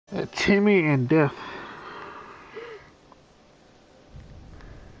Timmy and Death.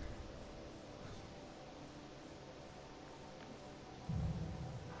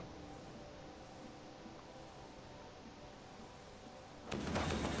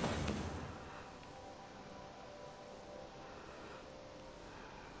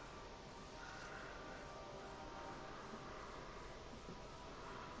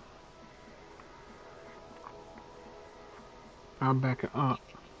 I'm backing up.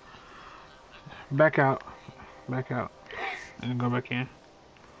 Back out. Back out. And go back in.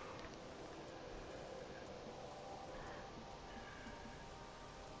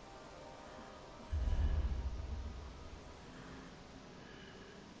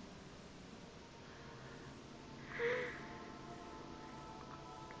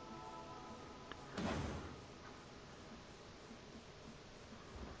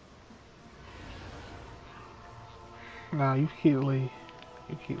 Nah, you keep Lee.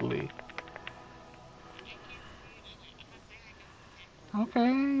 You keep Lee.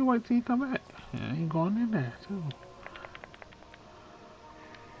 Okay, wait till you come back. Yeah, he going in there too.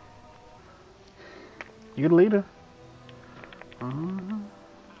 You the leader. Uh-huh.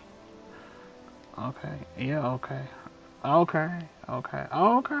 Okay. Yeah. Okay. Okay. Okay.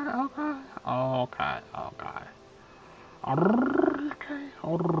 Okay. Okay. Okay. Okay. Okay.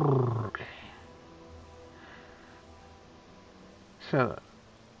 Okay. Shut up.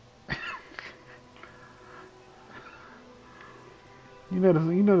 You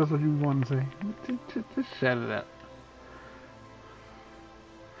know that's what you want to say. Just shut it up.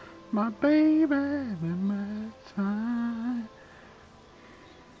 My baby in my time.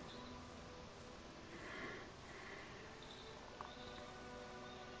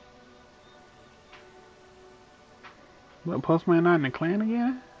 What, Postman not in the clan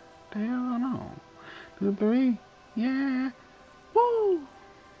again? The hell no. 2, 3. Yeah. Woo!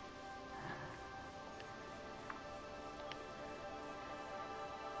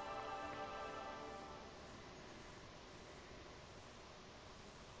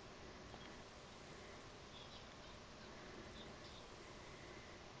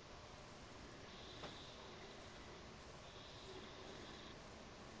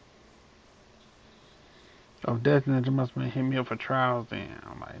 Oh, Death Ninja must have been hitting me up for trials then.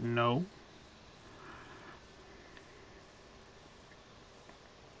 I'm like, no.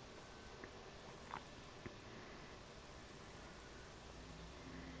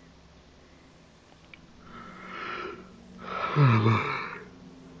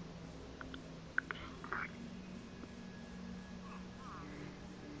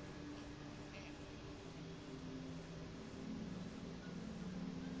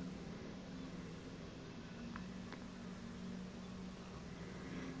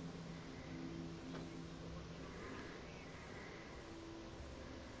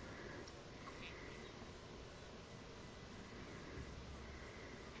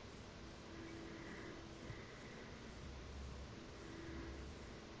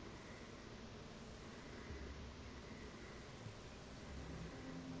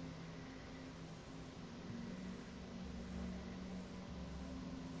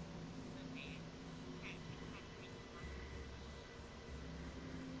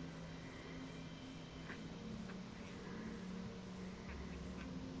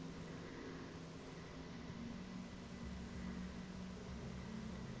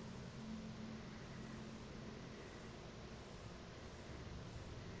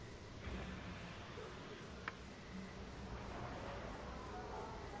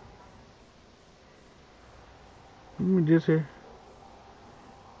 Let me just here.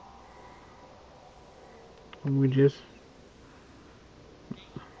 Let me just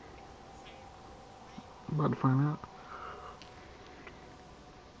about to find out.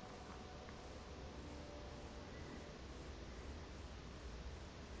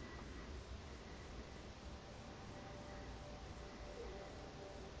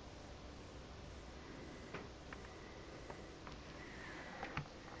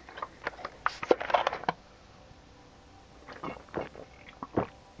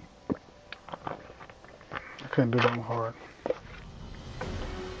 I couldn't do that one hard.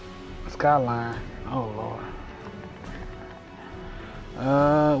 Skyline. Oh lord.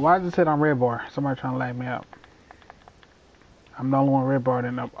 Why does it say on red bar? Somebody trying to lag me up. I'm the only one red bar,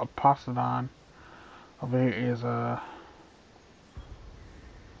 and Apostodon over here is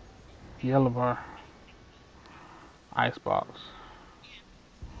yellow bar. Icebox.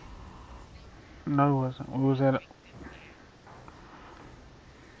 No, it wasn't. What was that?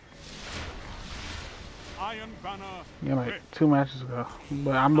 Yeah, like 2 matches ago.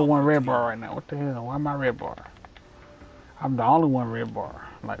 But I'm the one red bar right now. What the hell? Why am I red bar? I'm the only one red bar.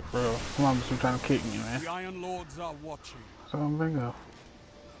 Like, for real. Somebody's still trying to kick me, man. The Iron Lords are watching. So I'm thinking.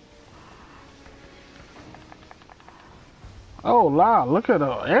 Oh, wow. Look at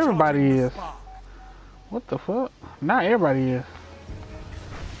everybody is. What the fuck? Not everybody is.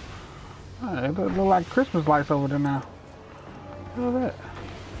 It look like Christmas lights over there now. Look at that.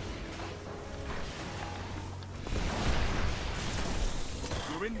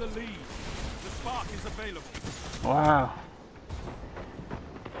 You're in the lead. The spark is available. Wow.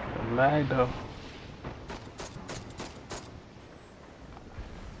 The lag though.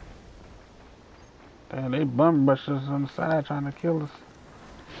 Damn, they bum rushers on the side trying to kill us.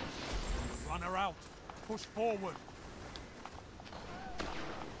 Runner out. Push forward.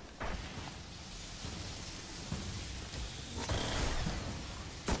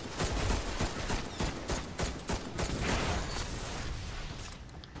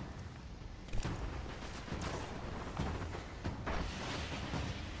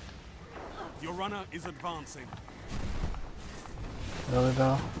 Your runner is advancing. Really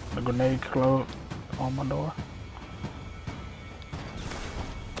though? The grenade closed on my door.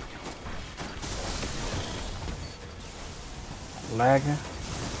 Lagging.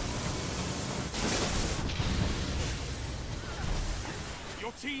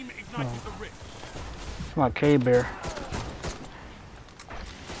 Your team ignited the rift. It's my K-Bear.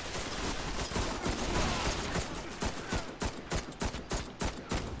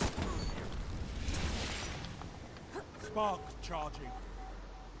 Spark charging.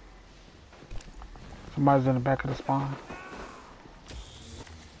 Somebody's in the back of the spawn.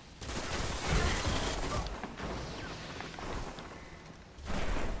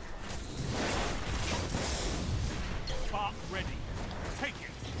 Spark ready. Take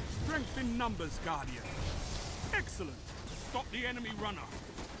it. Strength in numbers, Guardian. Excellent. Stop the enemy runner.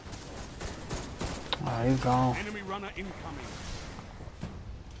 Oh, he's gone. Enemy runner incoming.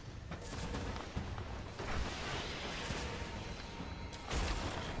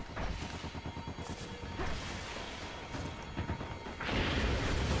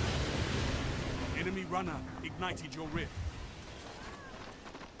 Enemy runner ignited your rift.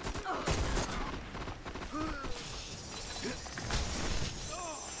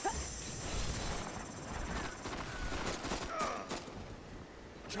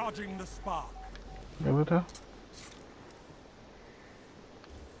 Charging the spark. Really though?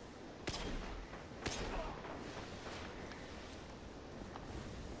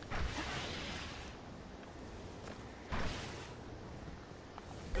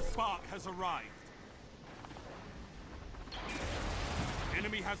 The spark has arrived.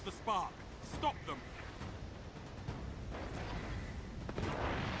 Enemy has the spark. Stop them.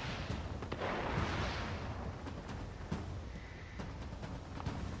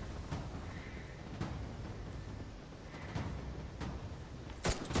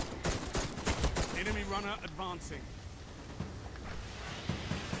 Enemy runner advancing.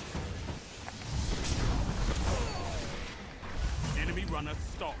 Enemy runner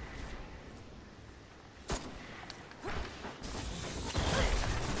stopped.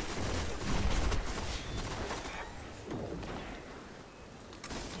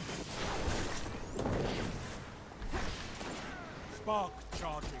 Spark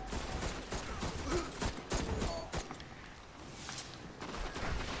charging.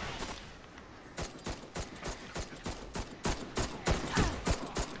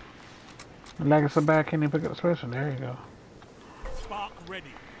 Legacy back, can you pick up the special? There you go. Spark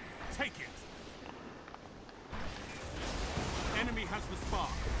ready. Take it. Enemy has the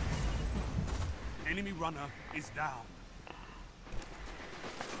spark. Enemy runner is down.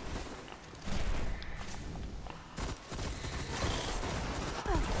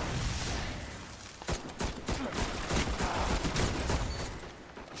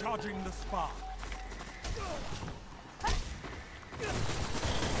 Charging the spark.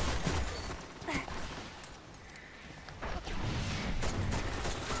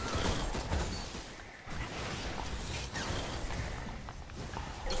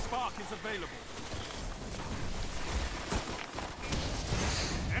 The spark is available.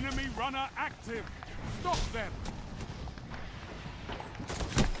 Enemy runner active. Stop them.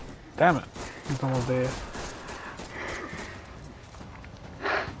 Damn it. He's almost dead.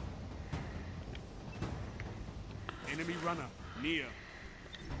 Enemy runner near.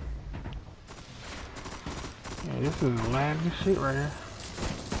 Yeah, this is lagging shit right here.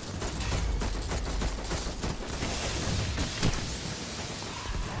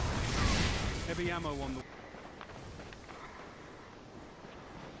 Heavy ammo on the...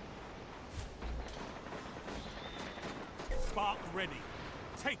 Spark ready.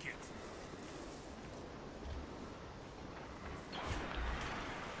 Take it.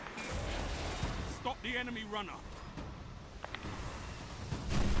 the enemy runner.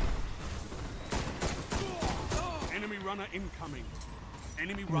 Enemy runner incoming.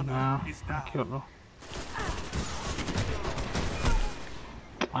 Enemy runner is I down. killed him.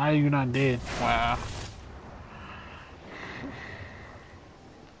 Why are you not dead? Wow.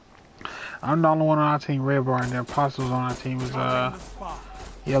 I'm the only one on our team red bar, and the apostles on our team is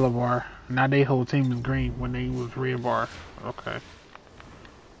yellow bar. Now their whole team is green when they was red bar. Okay.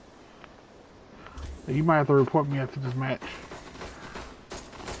 You might have to report me after this match.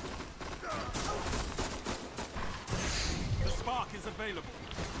 The spark is available.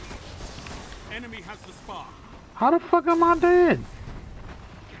 Enemy has the spark. How the fuck am I dead?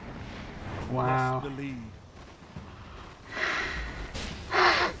 Wow. Lost the lead.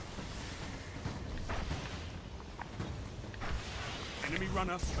 Enemy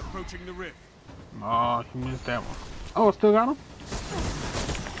runner approaching the rift. Oh, he missed that one. Oh, still got him?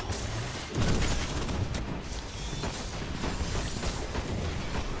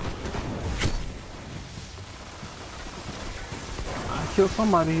 I killed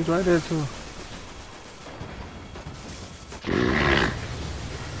somebody. He's right there too.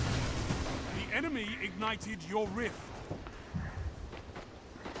 The enemy ignited your rift.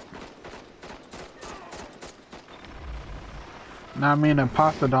 Now I mean the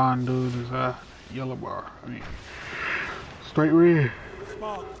Postodon dude is yellow bar. I mean straight red.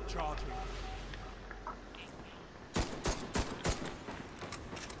 Spark charging.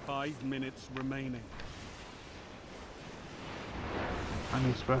 5 minutes remaining. I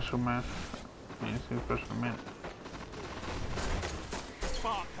need special man. I need to see special man.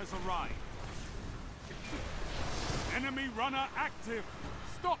 Spark has arrived. Enemy runner active.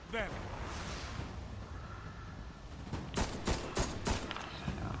 Stop them.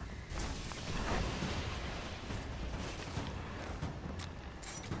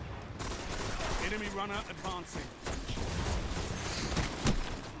 Enemy runner advancing.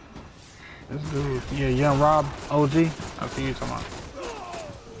 This dude, yeah, young Rob, OG. I see you talking about.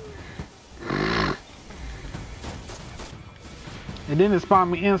 And then it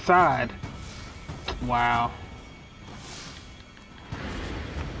spawned me inside. Wow.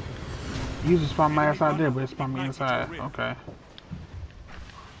 You just spawned my ass out there, but it spawned me inside. Okay.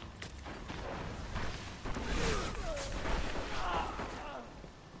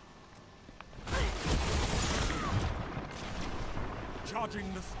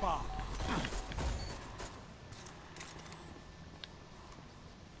 Charging the spark.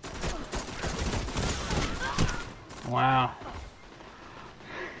 Wow.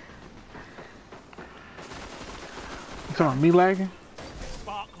 You talking about me lagging?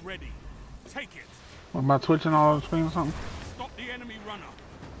 Spark ready. Take it. What, am I twitching all the screen or something? Stop the enemy runner.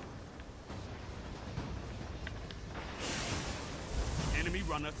 Enemy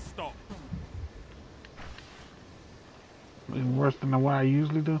runner stop. Even worse than what I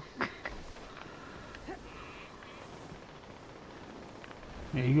usually do.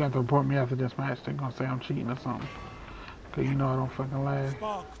 Yeah, you have to report me after this match. They're gonna say I'm cheating or something. Cause you know I don't fucking lag.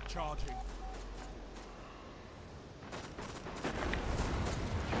 Spark charging.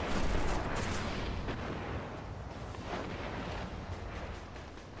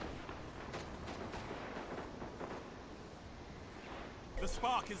 The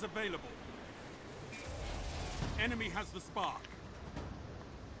spark is available. Enemy has the spark.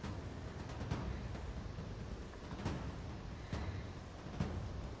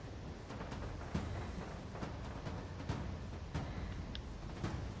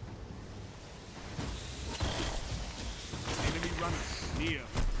 Enemy runner near.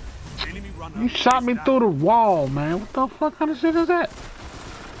 Enemy runner. You shot me through the wall, man. What the fuck kind of shit is that?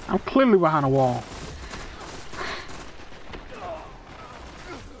 I'm clearly behind a wall.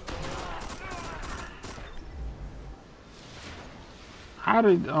 How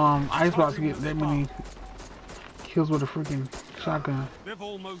did Icebox get that many kills with a freaking shotgun? They've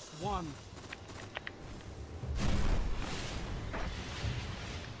almost won.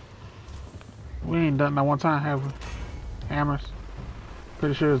 We ain't done that one time, have we? Hammers.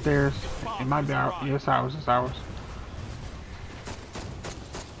 Pretty sure it's theirs. It might be ours. Yeah, it's ours. It's ours.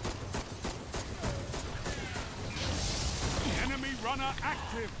 Enemy runner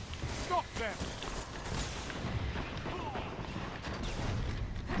active. Stop them.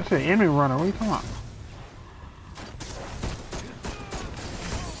 I said enemy runner. What are you talking about?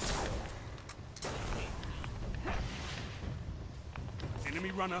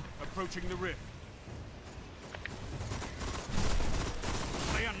 Enemy runner approaching the rift.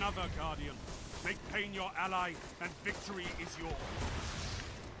 Slay another Guardian. Make pain your ally, and victory is yours.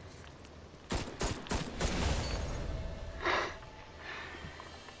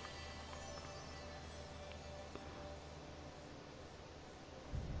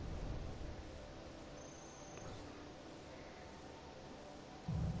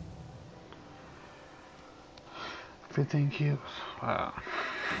 15 kills. Wow.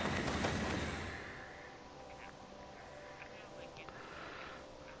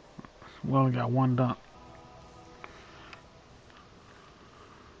 We only got one dunk.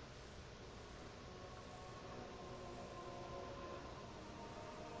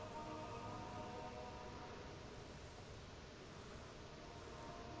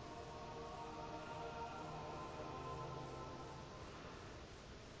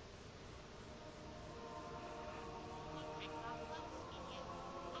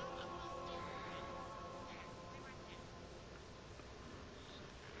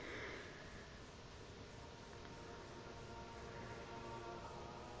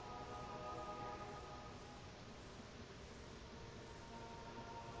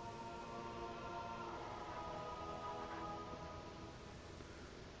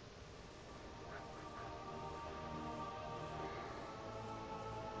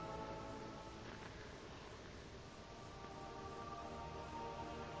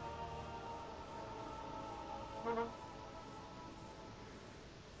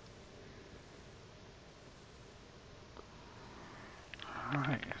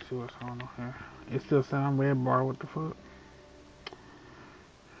 Alright, let's see what's going on here. It still sound red bar, what the fuck?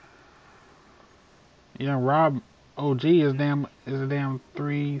 Yeah, Rob OG is a damn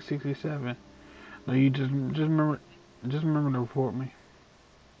 367. No, you just remember to report me.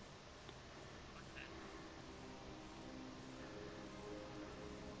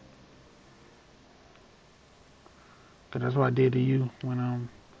 Cause that's what I did to you when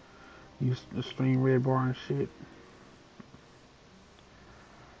you stream red bar and shit.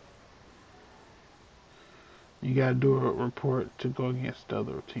 You gotta do a report to go against the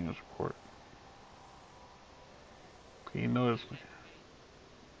other team's report. You know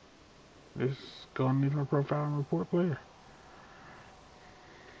this gonna need my profile and report player.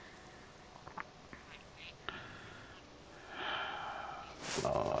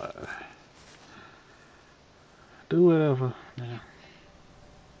 Lord. Do whatever. Yeah.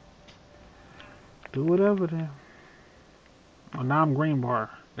 Do whatever then. Oh, now I'm green bar.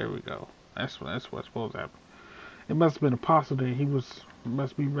 There we go. That's what's supposed to happen. It must have been a pasta that he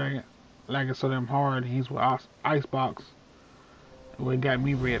must be lagging so damn hard. And he's with Icebox. What got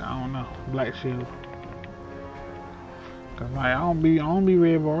me red? I don't know. Black Shield. Cause like I don't be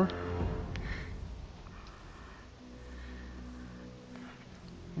red bar.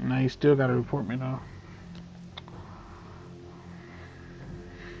 Now you still gotta report me though.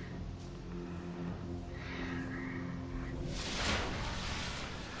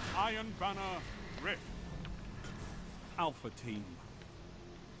 Iron Banner Rift. Alpha Team.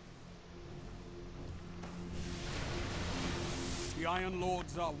 The Iron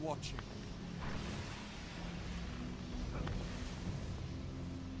Lords are watching.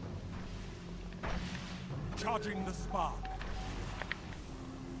 Charging the spark.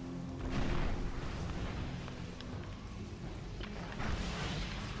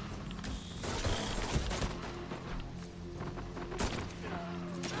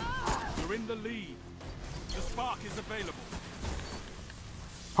 You're in the lead. The spark is available.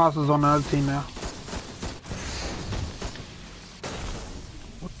 Pasta's on the other team now.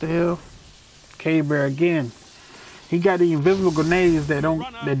 What the hell? K-Bear again. He got the invisible grenades that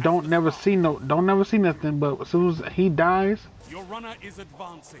don't never see nothing, but as soon as he dies, your runner is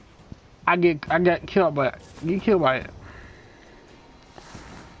advancing. I got killed by it.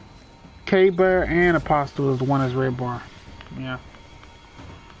 K-Bear and Apostle is the one that's red bar. Yeah.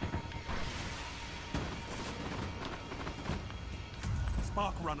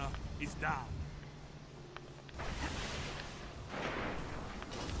 Spark runner is down.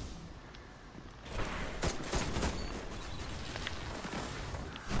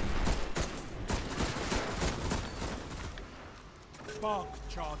 Spark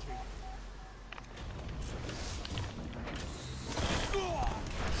charging.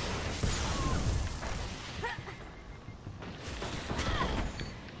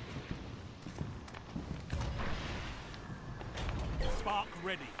 Spark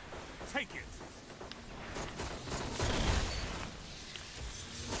ready. Take it.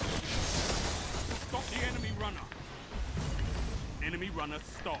 Stop the enemy runner. Enemy runner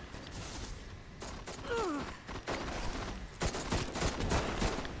stopped.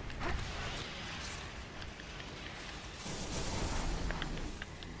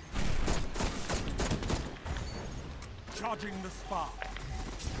 Charging the spark.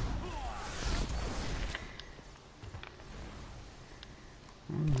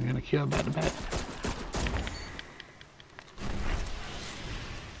 I'm gonna kill back to back.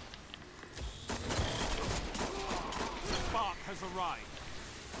 Spark has arrived.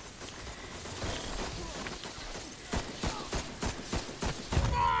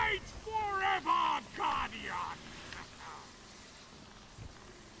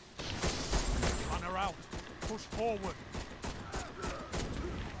 Push forward.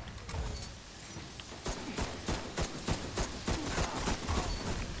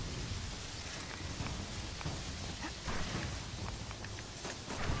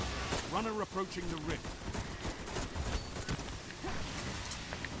 Runner approaching the rift.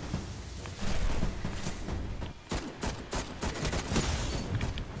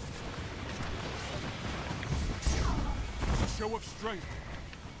 A show of strength.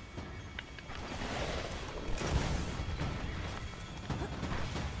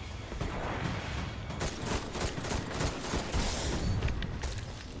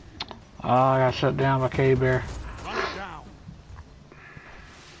 Oh, I got shut down by K-Bear.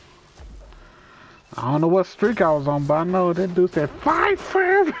 I don't know what streak I was on, but I know that dude said fight for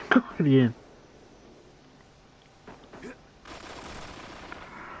every Guardian.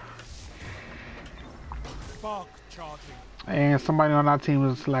 Spark charging. And somebody on our team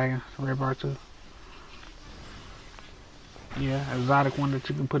was lagging. Red bar too. Yeah, exotic one that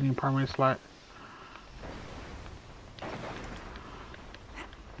you can put in permanent slot.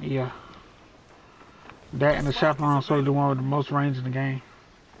 Yeah. That and the chaperone are sort of the one with the most range in the game.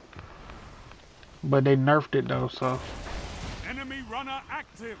 But they nerfed it though, so. Enemy runner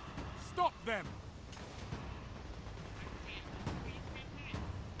active. Stop them.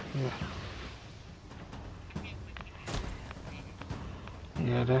 Yeah.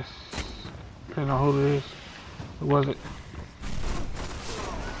 Yeah, that's depending on who it is. Who was it?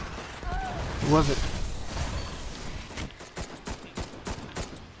 Who was it?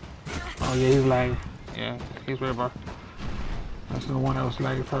 Oh yeah, he's lagging. Yeah, he's red bar. That's the one that was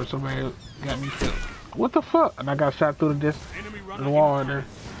lagging first. Somebody got me killed. What the fuck? And I got shot through the wall right there.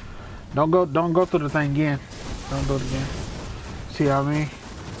 Don't go through the thing again. Don't do it again. See what I mean?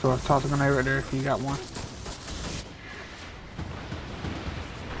 So I toss a grenade right there if you got one.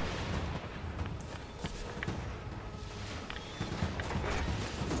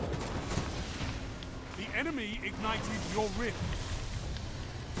 The enemy ignited your rift.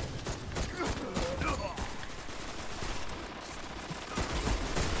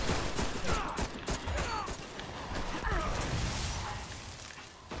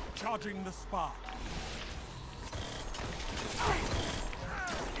 Charging the spark.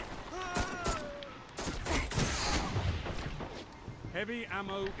 Heavy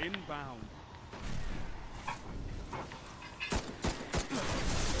ammo inbound.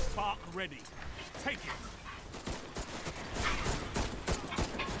 Spark ready. Take it.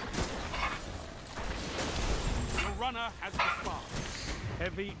 Your runner has the spark.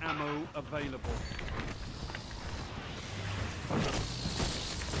 Heavy ammo available.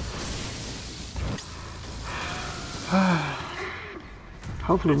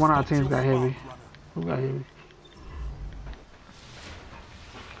 Hopefully one of our teams got heavy. Who got heavy?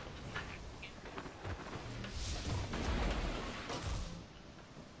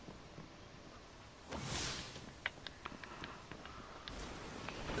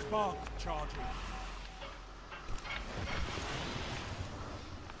 Spark charging.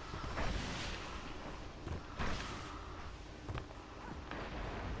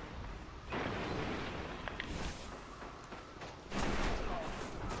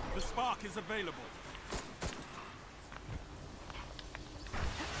 The spark is available.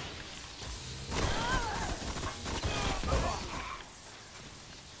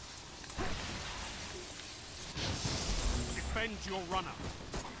 Defend your runner.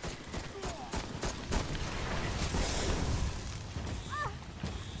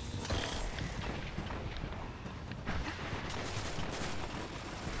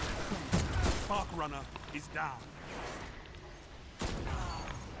 Spark runner is down.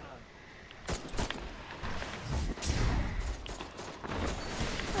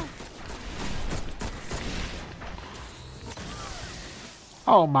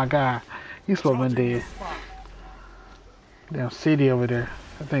 Oh my god. He's supposed to be dead. Damn City over there.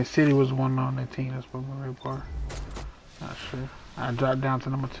 I think City was one on that team that's supposed to be red bar. Not sure. I dropped down to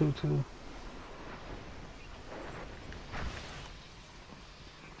number 2 too.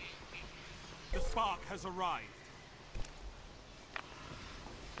 The spark has arrived.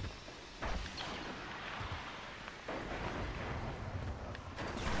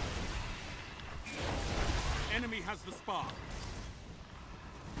 Enemy has the spark.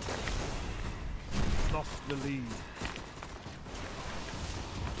 Lost the lead.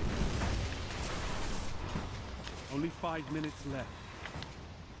 Only 5 minutes left.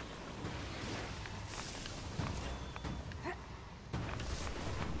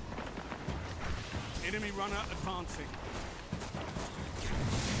 Enemy runner advancing.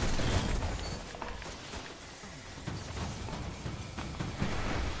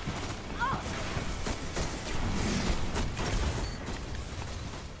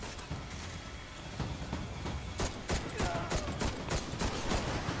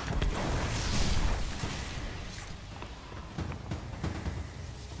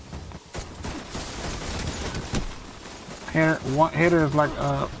 Hitter is like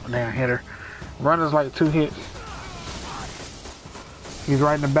damn hitter. Runner's like 2 hits. He's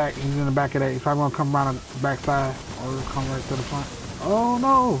right in the back. He's in the back of that. He's probably gonna come around the backside or he'll come right to the front. Oh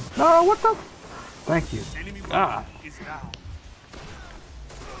no! No! What the? Thank you. Ah!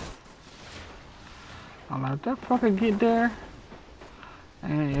 I'm like, that fucker get there,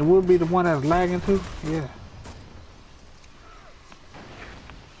 and it would be the one that's lagging too. Yeah.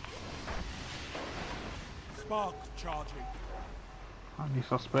 Spark charging. I need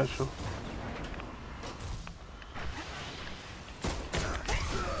so special.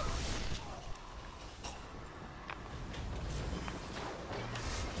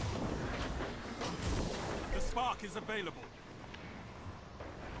 The spark is available.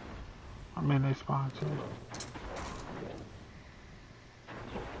 I'm in their spawn too.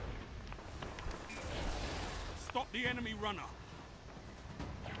 Stop the enemy runner.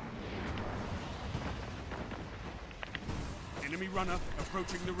 Enemy runner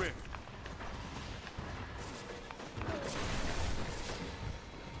approaching the rift.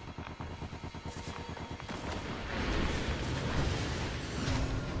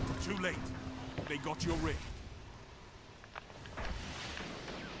 Too late. They got your rift.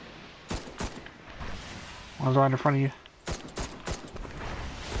 One's right in front of you.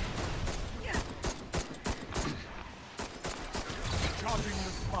 Charging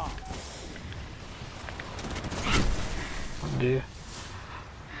the spark. I'm dead.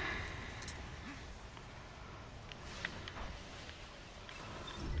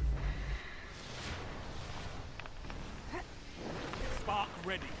 Spark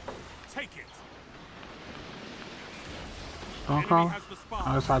ready. Take it. Don't call.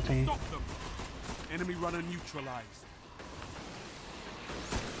 Oh, it's our team. Stop them. Enemy runner neutralized.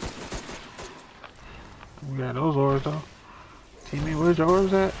 We got those orbs though. Teammate, where's your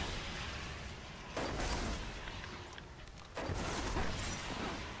orbs at?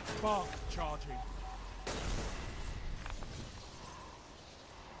 Spark charging.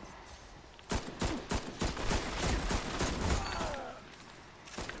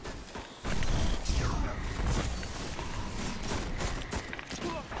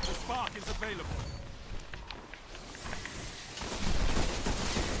 The spark is available.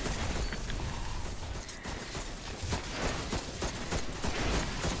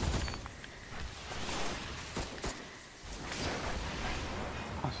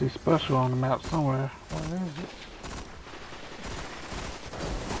 I see special on the map somewhere. Where is it?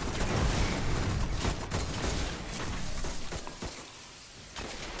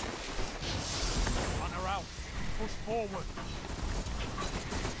 Runner out. Push forward.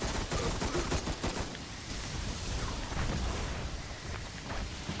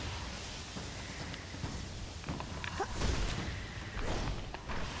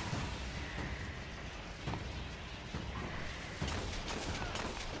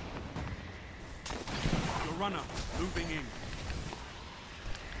 Your runner moving in.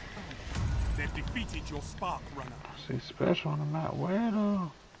 They've defeated your spark runner. I see special on the map. Where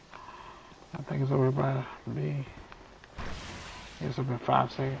though? I think it's over by B. It's up in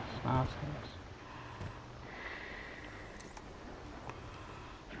 5 seconds, 9 seconds.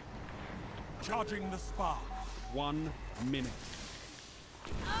 Charging the spark. 1 minute.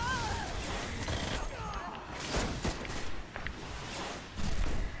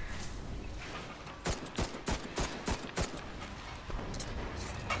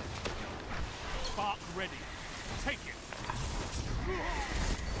 Spark ready. Take it.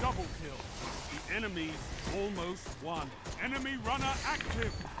 Double kill. The enemy's almost won. Enemy runner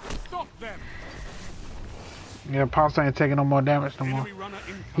active. Stop them. Yeah, Pulse ain't taking no more damage no more. Enemy runner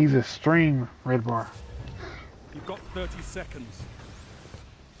incoming. He's extreme red bar. You've got 30 seconds.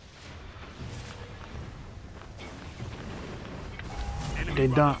 Enemy They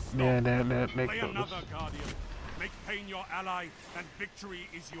runner dump. stopped. Yeah, they Play killed us. another Guardian. Make Pain your ally, and victory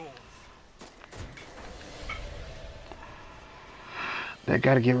is yours. That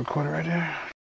gotta get recorded right there.